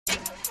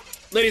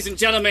Ladies and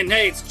gentlemen,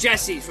 hey, it's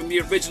Jesse from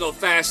the original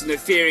Fast and the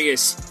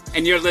Furious,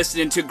 and you're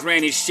listening to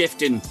Granny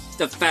Shifting,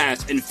 the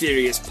Fast and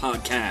Furious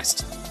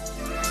podcast.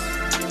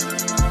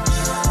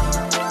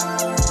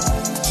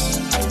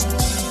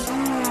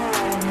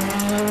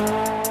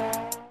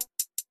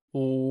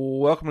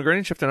 Welcome to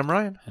Granny Shifting. I'm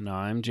Ryan. And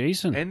I'm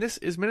Jason. And this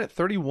is minute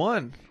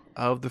 31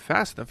 of the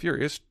Fast and the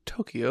Furious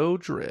Tokyo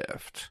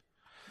Drift.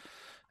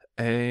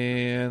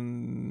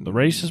 And the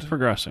race is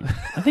progressing.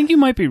 I think you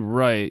might be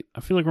right. I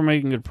feel like we're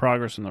making good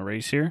progress in the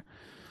race here.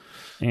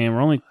 And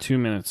we're only 2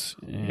 minutes.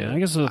 Yeah, I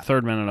guess it's the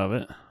third minute of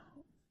it.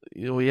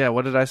 Well, yeah,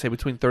 what did I say?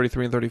 Between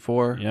 33 and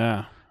 34?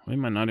 Yeah, we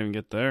might not even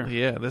get there.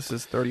 Yeah, this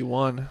is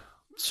 31.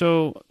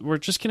 So we're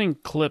just getting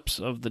clips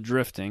of the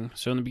drifting.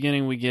 So in the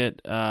beginning, we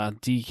get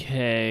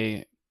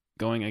DK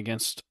going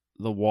against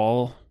the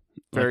wall.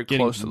 Very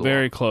close to the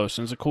very wall. Close.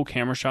 And it's a cool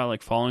camera shot,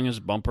 like following his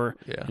bumper.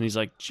 Yeah. And he's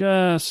like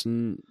just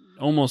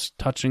almost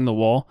touching the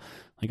wall.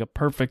 Like a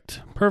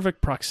perfect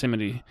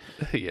proximity.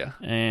 Yeah.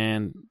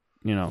 And,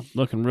 you know,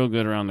 looking real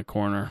good around the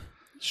corner.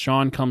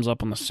 Sean comes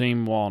up on the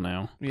same wall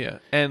now. Yeah.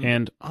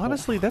 And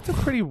honestly, that's a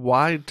pretty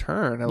wide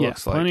turn, it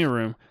looks like. Plenty of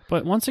room.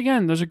 But once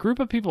again, there's a group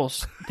of people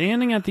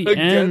standing at the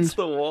against end.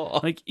 the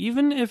wall. Like,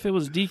 even if it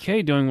was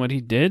DK doing what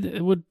he did,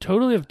 it would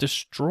totally have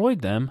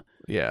destroyed them.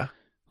 Yeah.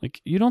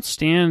 Like, you don't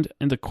stand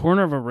in the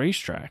corner of a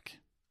racetrack.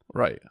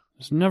 Right.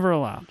 It's never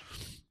allowed.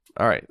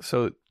 All right.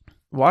 So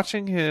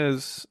watching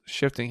his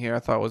shifting here, I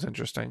thought was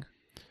interesting.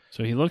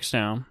 So he looks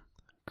down,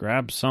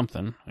 grabs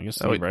something. I guess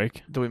the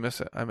brake. Do we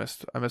miss it? I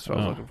missed what I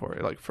was looking for.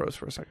 It like froze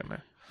for a second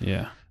there.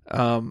 Yeah.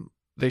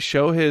 They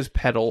show his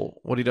pedal,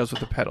 what he does with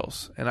the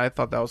pedals, and I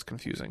thought that was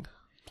confusing.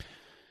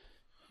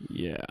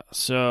 Yeah.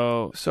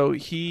 So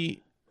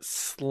he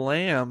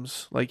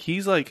slams, like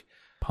he's like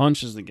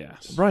punches the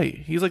gas. Right.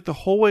 He's like the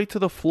whole way to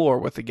the floor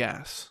with the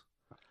gas.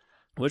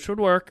 Which would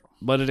work,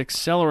 but it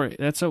accelerates.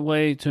 That's a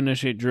way to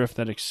initiate drift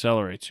that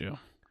accelerates you.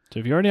 So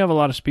if you already have a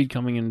lot of speed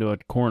coming into a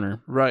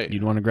corner, right,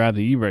 you'd want to grab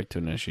the e-brake to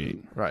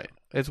initiate. Right.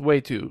 It's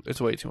way too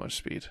much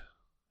speed.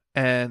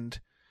 And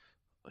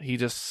he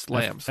just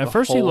slams. At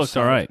first he looked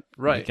side. all right.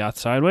 Right. He got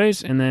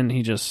sideways, and then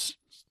he just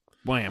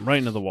wham, right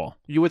into the wall.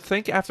 You would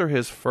think after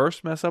his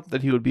first mess up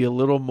that he would be a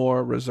little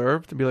more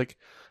reserved and be like,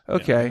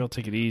 okay. He'll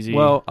take it easy.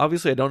 Well,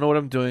 obviously I don't know what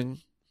I'm doing.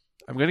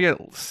 I'm going to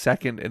get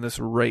second in this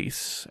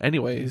race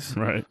anyways.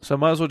 Right. So I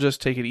might as well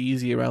just take it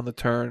easy around the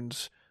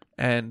turns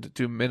and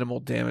do minimal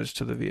damage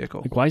to the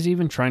vehicle. Like, why is he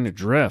even trying to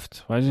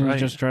drift? Why doesn't he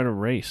just try to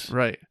race?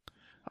 Right.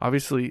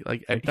 Obviously,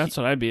 like that's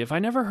what I'd be. If I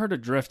never heard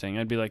of drifting,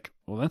 I'd be like,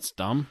 well, that's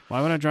dumb.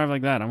 Why would I drive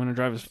like that? I'm going to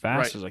drive as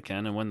fast as I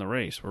can and win the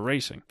race. We're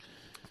racing.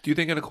 Do you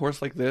think in a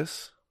course like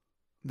this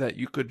that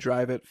you could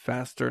drive it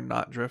faster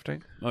not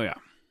drifting? Oh, yeah.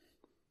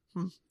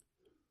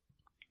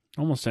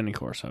 Almost any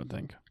course, I would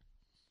think.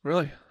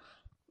 Really?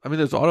 I mean,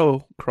 there's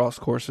autocross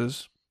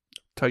courses,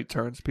 tight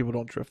turns. People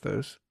don't drift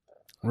those.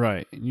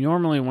 Right.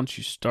 Normally, once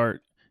you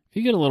start, if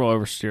you get a little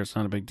oversteer, it's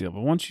not a big deal.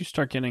 But once you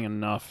start getting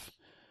enough,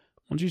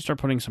 once you start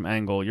putting some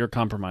angle, you're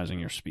compromising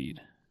your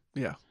speed.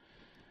 Yeah.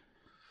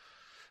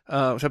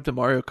 Except in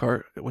Mario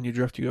Kart, when you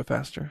drift, you go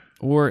faster.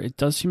 Or it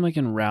does seem like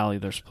in Rally,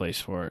 there's place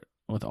for it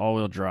with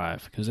all-wheel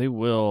drive, because they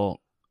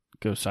will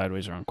go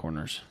sideways around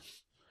corners.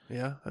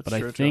 Yeah, that's true.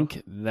 But I think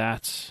too.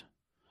 that's...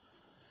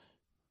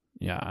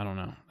 Yeah, I don't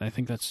know. I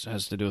think that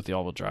has to do with the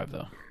all-wheel drive,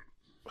 though.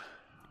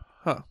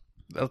 Huh.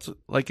 That's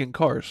like in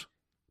Cars.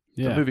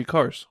 Yeah. The movie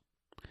Cars.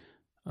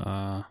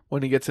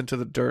 When he gets into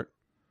the dirt.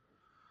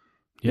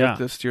 You have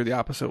to steer the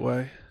opposite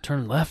way.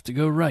 Turn left to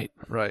go right.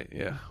 Right,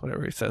 yeah.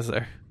 Whatever he says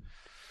there.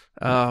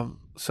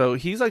 So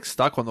he's like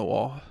stuck on the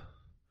wall.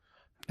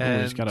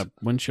 And he's got a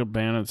windshield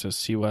banner that says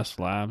C West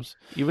Labs.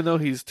 Even though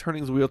he's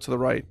turning his wheel to the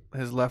right,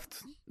 his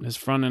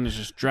front end is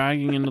just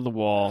dragging into the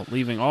wall,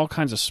 leaving all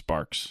kinds of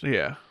sparks.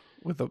 Yeah.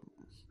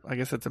 I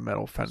guess it's a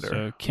metal fender.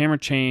 So camera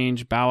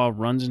change, Bow Wow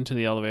runs into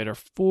the elevator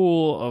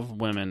full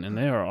of women, and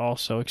they are all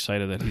so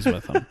excited that he's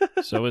with them.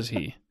 So is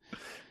he.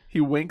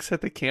 He winks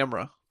at the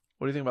camera.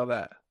 What do you think about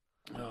that?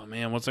 Oh,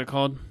 man, what's it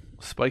called?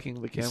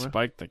 Spiking the camera. He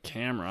spiked the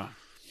camera.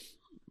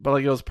 But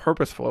like it was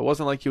purposeful. It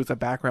wasn't like he was a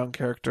background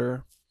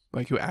character,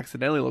 like who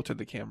accidentally looked at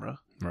the camera.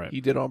 Right.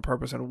 He did it on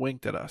purpose and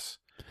winked at us.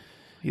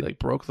 He like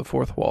broke the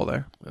fourth wall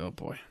there. Oh,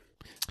 boy.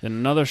 Then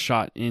another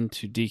shot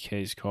into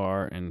DK's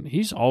car, and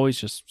he's always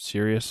just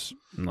serious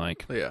and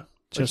it's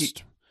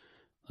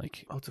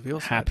a veal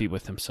happy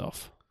with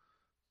himself.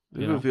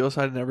 They have a veal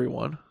side in every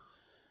one.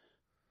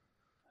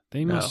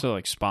 They must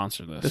have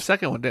sponsored this. The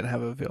second one didn't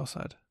have a veal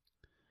side.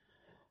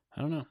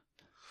 I don't know.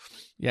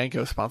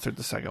 Yanko sponsored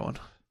the second one.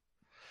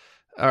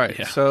 All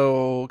right,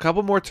 so a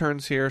couple more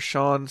turns here.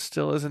 Sean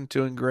still isn't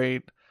doing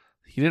great.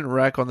 He didn't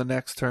wreck on the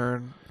next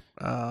turn.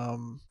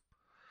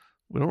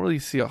 We don't really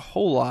see a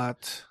whole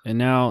lot. And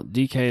now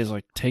DK is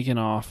taking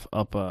off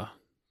up a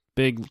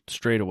big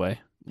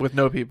straightaway. With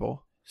no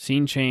people.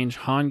 Scene change.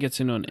 Han gets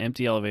into an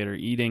empty elevator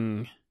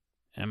eating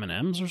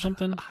M&Ms or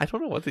something. I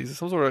don't know what these are.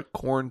 Some sort of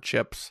corn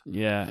chips.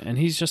 Yeah, and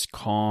he's just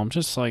calm.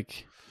 Just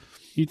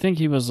you'd think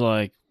he was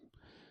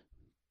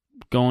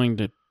going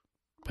to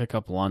pick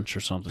up lunch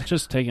or something.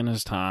 Just taking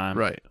his time.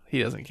 Right.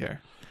 He doesn't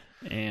care.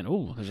 And,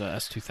 there's a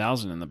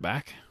S2000 in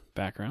the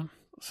background.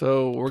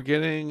 So we're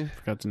getting...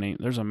 Forgot the name.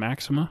 There's a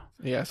Maxima.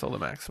 Yeah, I saw the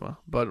Maxima,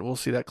 but we'll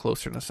see that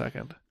closer in a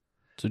second.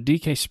 So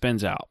DK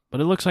spins out, but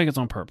it looks like it's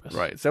on purpose.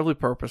 Right. It's definitely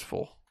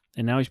purposeful.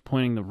 And now he's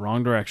pointing the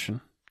wrong direction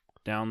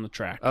down the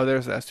track. Oh,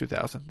 there's the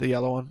S2000, the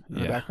yellow one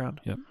in the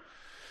background. Yep.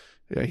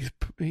 Yeah,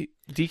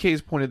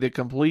 DK's pointed the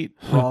complete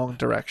wrong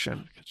direction.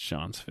 Look at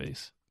Sean's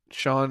face.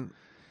 Sean,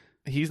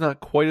 he's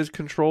not quite as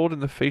controlled in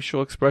the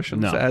facial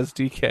expressions as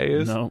DK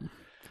is. No.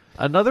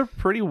 Another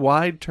pretty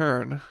wide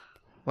turn.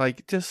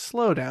 Like, just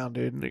slow down,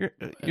 dude.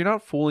 You're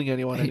not fooling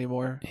anyone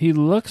anymore. He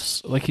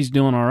looks like he's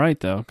doing all right,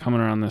 though, coming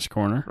around this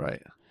corner.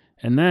 Right.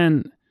 And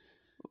then...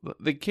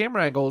 The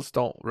camera angles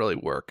don't really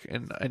work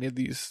in any of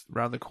these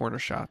round-the-corner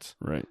shots.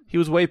 Right. He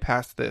was way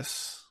past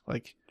this.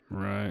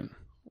 Right.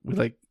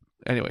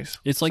 Anyways.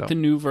 It's like the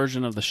new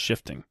version of the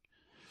shifting,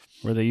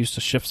 where they used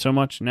to shift so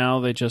much. Now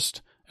they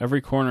just...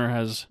 Every corner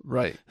has...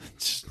 Right.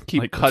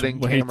 Keep cutting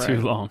way camera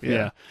too long.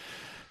 Yeah.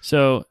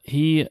 So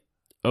he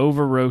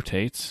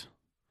over-rotates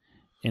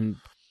and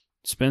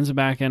spins the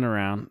back end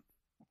around.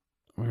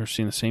 We're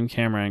seeing the same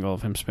camera angle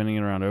of him spinning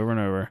it around over and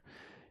over.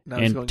 Now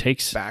and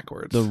takes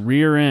backwards. The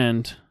rear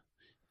end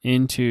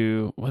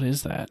into... What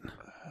is that?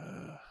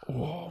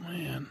 Oh,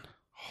 man.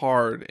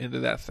 Hard into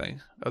that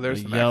thing. Oh,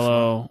 there's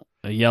a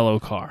yellow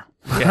car.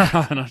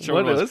 Yeah. I'm not sure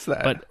what it is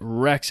that? But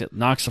wrecks it.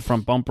 Knocks the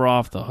front bumper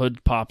off. The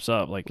hood pops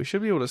up. We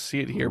should be able to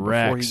see it here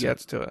before he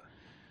gets to it.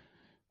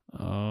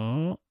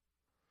 Oh.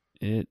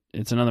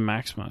 It's another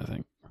Maxima, I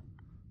think.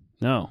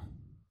 No.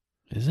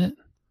 Is it?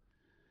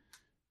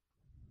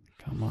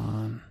 Come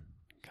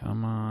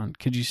on.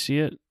 Could you see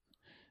it?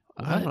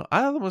 What? I don't know.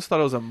 I almost thought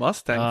it was a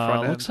Mustang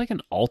front end. Looks like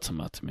an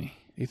Altima to me.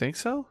 You think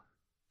so?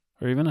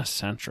 Or even a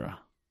Sentra.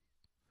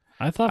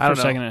 I thought for a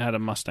second it had a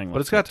Mustang.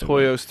 But it's got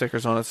Toyo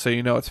stickers on it, so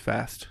you know it's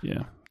fast.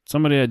 Yeah.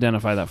 Somebody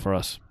identify that for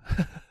us.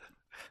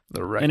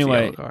 The wrecked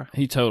yellow car.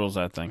 He totals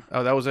that thing.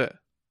 Oh, that was it.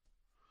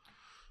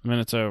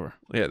 Minute's over.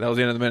 Yeah, that was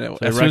the end of the minute.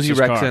 So as soon as he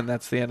wrecks in,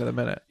 that's the end of the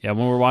minute. Yeah,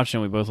 when we were watching,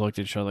 we both looked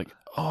at each other like,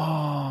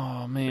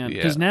 oh, man.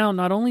 Because now,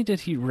 not only did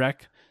he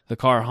wreck the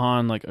car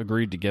Han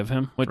agreed to give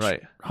him, which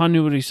Han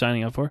knew what he's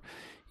signing up for,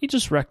 he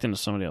just wrecked into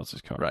somebody else's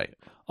car. Right.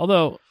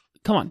 Although,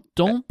 come on,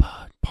 don't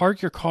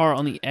park your car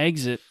on the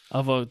exit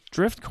of a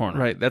drift corner.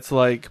 Right. That's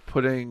like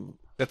parking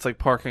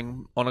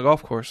on a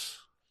golf course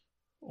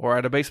or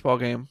at a baseball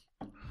game.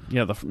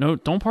 Yeah,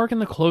 don't park in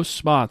the close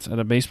spots at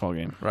a baseball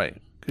game. Right.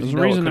 There's a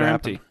reason they're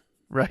empty.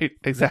 Right,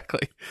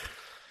 exactly.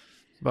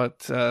 But,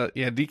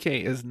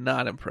 DK is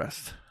not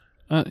impressed.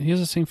 He has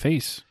the same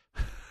face.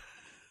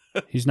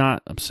 He's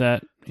not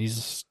upset.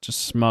 He's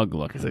just smug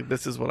looking. He's like,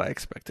 this is what I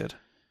expected.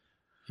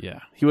 Yeah.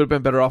 He would have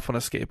been better off on a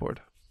skateboard.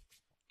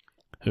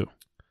 Who?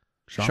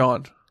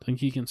 Sean. Think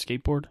he can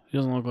skateboard? He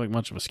doesn't look like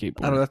much of a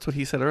skateboarder. I don't know, that's what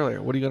he said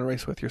earlier. What are you going to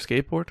race with, your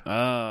skateboard?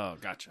 Oh,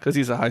 gotcha. Because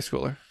he's a high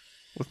schooler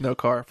with no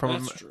car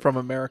from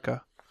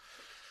America.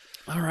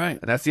 All right.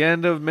 And that's the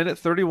end of minute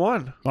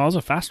 31. Well, that was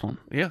a fast one.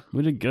 Yeah.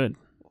 We did good.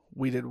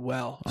 We did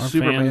well. Our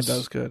Superman fans...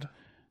 does good.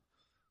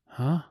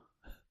 Huh?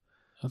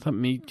 I thought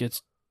meat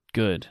gets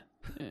good.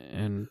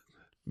 And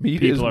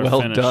meat is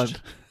well done.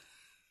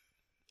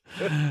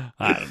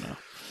 I don't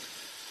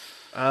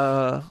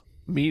know.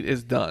 Meat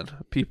is done.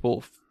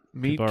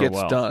 Meat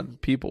gets done.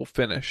 People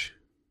finish.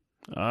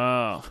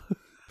 Oh,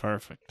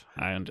 perfect.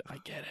 I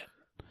get it.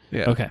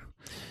 Yeah. Okay.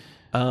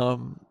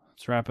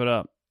 Let's wrap it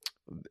up.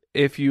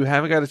 If you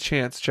haven't got a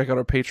chance, check out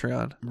our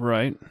Patreon.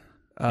 Right.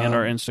 And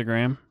our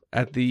Instagram.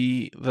 At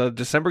the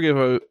December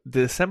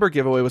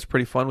giveaway was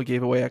pretty fun. We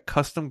gave away a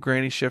custom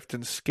Granny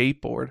Shifting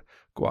skateboard.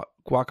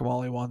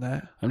 Guacamole won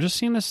that. I'm just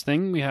seeing this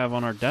thing we have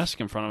on our desk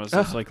in front of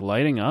us. It's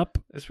lighting up.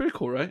 It's pretty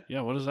cool, right?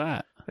 Yeah. What is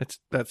that?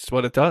 That's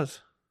what it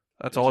does.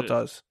 That's all it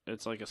does.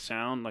 It's like a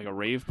sound, like a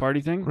rave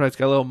party thing. Right. It's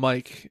got a little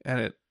mic, and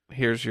it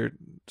hears your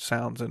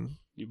sounds. And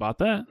you bought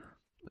that?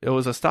 It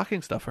was a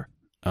stocking stuffer.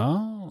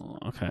 Oh,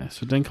 okay.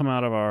 So it didn't come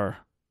out of our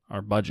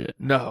budget.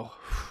 No.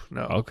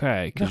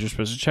 Okay, because you're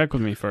supposed to check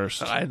with me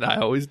first. I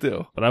always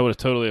do. But I would have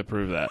totally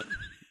approved that.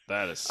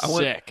 That is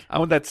sick. I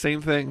want that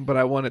same thing, but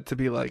I want it to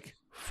be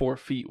 4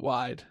 feet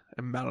wide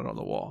and mounted on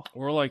the wall.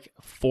 Or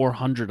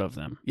 400 of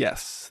them.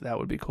 Yes, that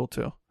would be cool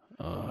too.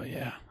 Oh,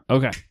 yeah.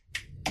 Okay.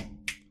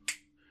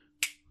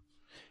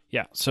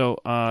 Yeah, so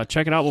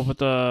check it out. We'll put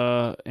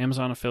the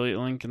Amazon affiliate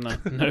link in the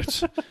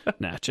notes.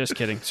 Nah, just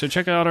kidding. So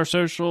check out our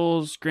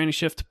socials, Granny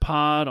Shift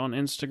Pod on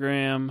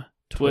Instagram,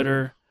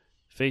 Twitter,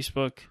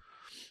 Facebook.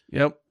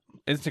 Yep.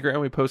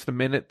 Instagram, we post a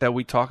minute that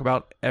we talk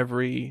about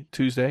every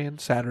Tuesday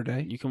and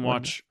Saturday. You can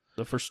watch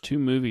the first 2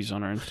 movies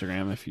on our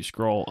Instagram if you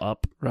scroll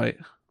up. Right.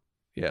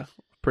 Yeah,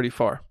 pretty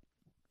far.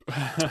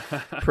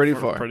 Pretty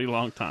far. A pretty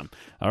long time.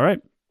 All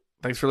right.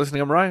 Thanks for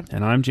listening. I'm Ryan.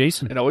 And I'm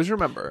Jason. And always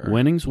remember,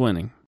 winning's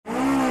winning.